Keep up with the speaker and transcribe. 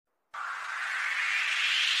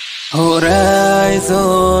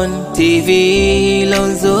HorizonTV lo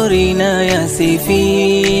nzuri na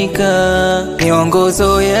yasifika,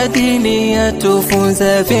 miongozo ya dini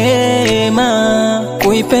yatufunza vyema,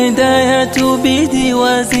 kuipenda yatubidi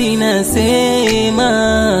wazinasema,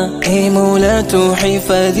 Mola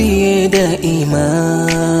tuhifadhi daima,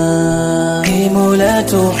 Mola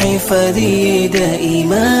tuhifadhi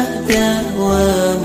daima dawa.